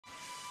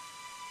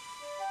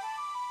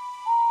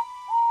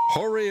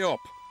Hurry up!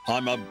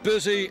 I'm a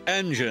busy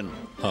engine,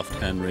 huffed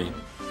Henry.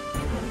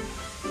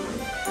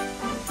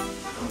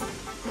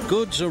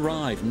 Goods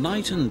arrive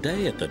night and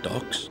day at the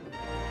docks.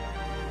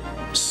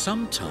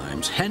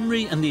 Sometimes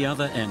Henry and the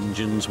other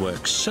engines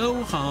work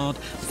so hard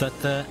that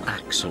their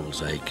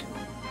axles ache.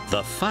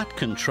 The fat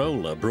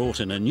controller brought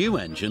in a new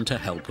engine to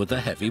help with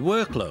the heavy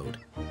workload.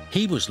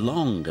 He was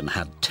long and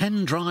had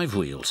 10 drive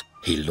wheels.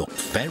 He looked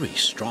very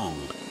strong.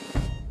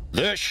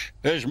 This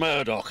is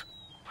Murdoch.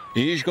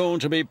 He's going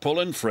to be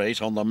pulling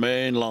freight on the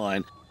main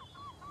line.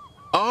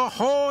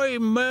 Ahoy,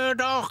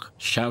 Murdoch!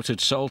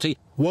 Shouted Salty.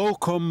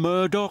 Welcome,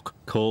 Murdoch,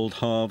 called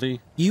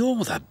Harvey.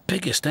 You're the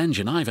biggest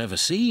engine I've ever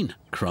seen,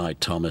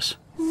 cried Thomas.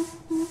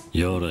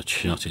 You're a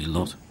chatty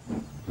lot,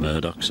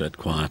 Murdoch said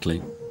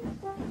quietly.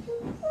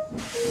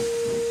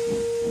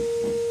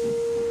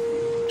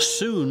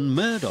 Soon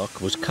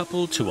Murdoch was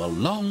coupled to a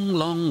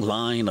long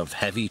line of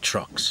heavy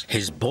trucks.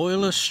 His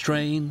boiler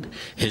strained,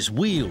 his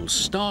wheels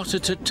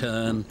started to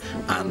turn,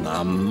 and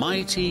the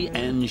mighty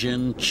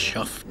engine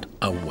chuffed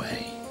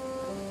away.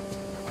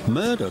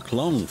 Murdoch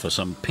longed for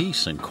some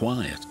peace and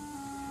quiet.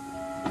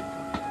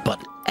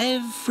 But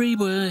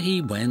everywhere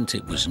he went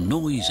it was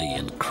noisy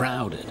and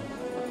crowded.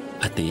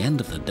 At the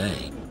end of the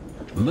day,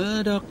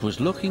 Murdoch was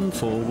looking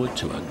forward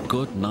to a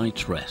good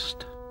night's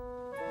rest.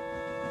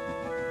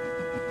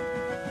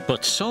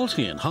 But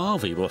Salty and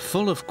Harvey were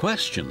full of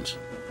questions.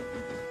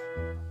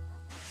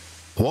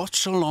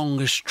 What's the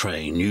longest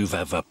train you've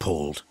ever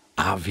pulled?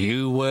 Have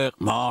you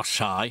worked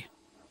Marseille?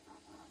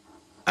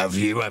 Have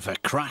you ever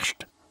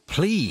crashed?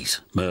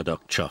 Please,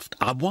 Murdoch chuffed.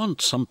 I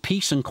want some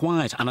peace and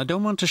quiet, and I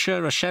don't want to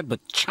share a shed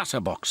with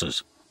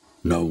chatterboxes.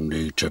 No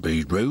need to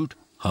be rude,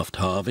 huffed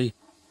Harvey.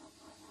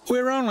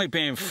 We're only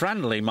being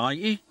friendly,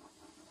 matey.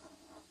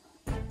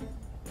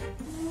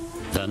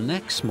 The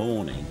next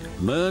morning,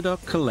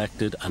 Murdoch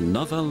collected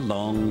another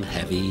long,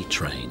 heavy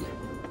train.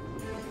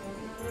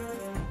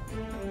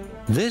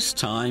 This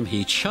time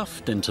he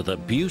chuffed into the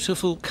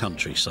beautiful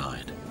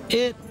countryside.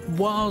 It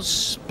was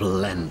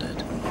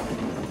splendid.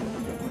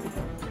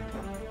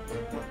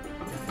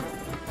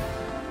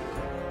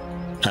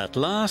 At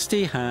last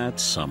he had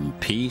some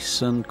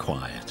peace and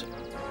quiet.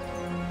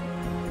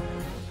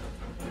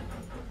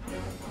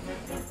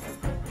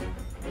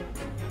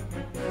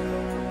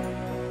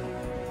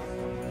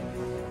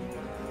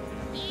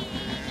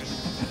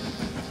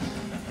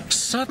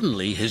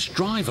 Suddenly his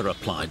driver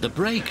applied the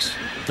brakes.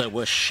 There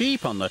were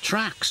sheep on the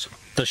tracks.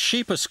 The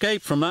sheep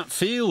escaped from that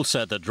field,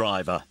 said the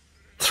driver.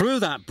 Through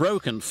that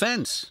broken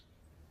fence.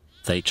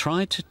 They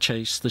tried to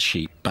chase the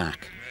sheep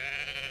back.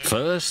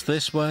 First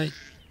this way,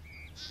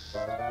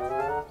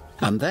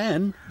 and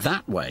then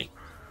that way.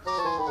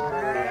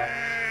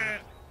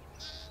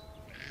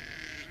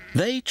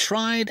 They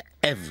tried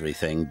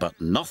everything, but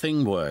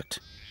nothing worked.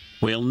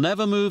 We'll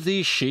never move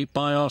these sheep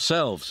by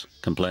ourselves,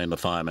 complained the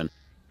fireman.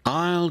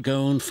 I'll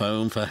go and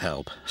phone for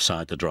help,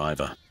 sighed the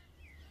driver.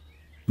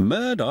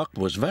 Murdoch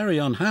was very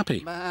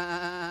unhappy.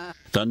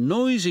 The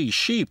noisy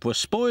sheep were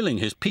spoiling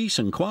his peace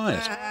and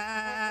quiet.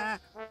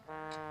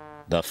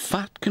 The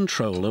fat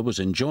controller was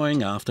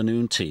enjoying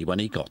afternoon tea when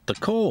he got the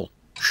call.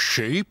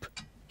 Sheep?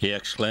 He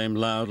exclaimed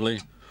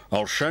loudly.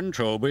 I'll send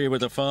Toby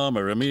with the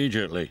farmer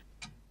immediately.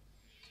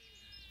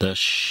 The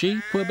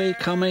sheep were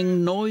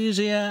becoming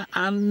noisier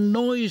and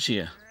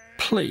noisier.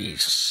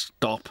 Please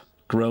stop,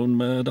 groaned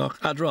Murdoch.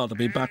 I'd rather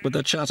be back with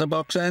the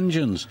chatterbox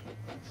engines.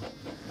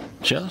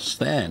 Just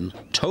then,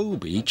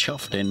 Toby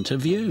chuffed into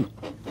view.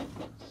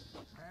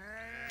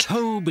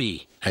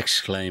 Toby,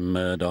 exclaimed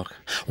Murdoch,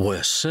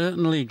 we're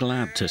certainly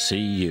glad to see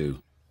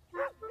you.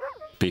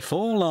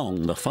 Before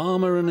long, the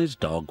farmer and his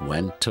dog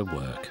went to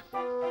work.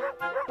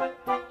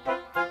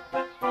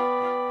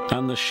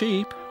 And the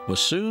sheep were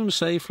soon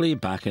safely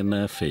back in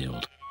their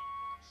field.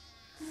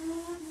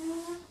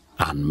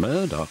 And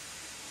Murdoch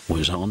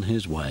was on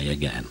his way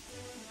again.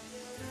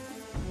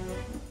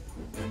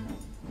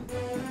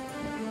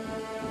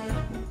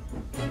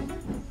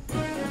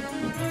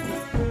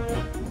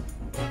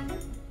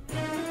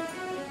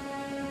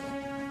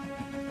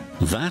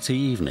 That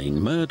evening,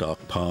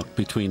 Murdoch parked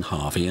between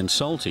Harvey and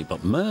Salty,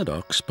 but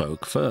Murdoch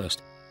spoke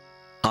first.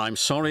 I'm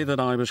sorry that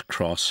I was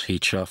cross, he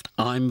chuffed.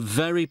 I'm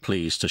very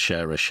pleased to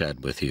share a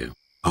shed with you.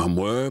 And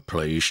we're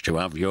pleased to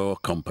have your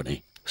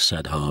company,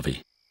 said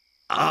Harvey.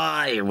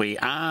 Aye, we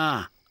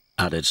are,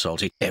 added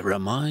Salty. It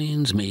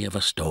reminds me of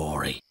a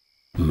story.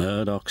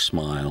 Murdoch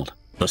smiled.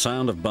 The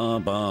sound of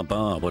bar, bar,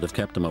 bar would have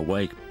kept him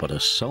awake, but a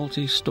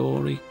Salty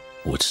story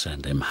would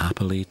send him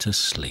happily to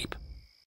sleep.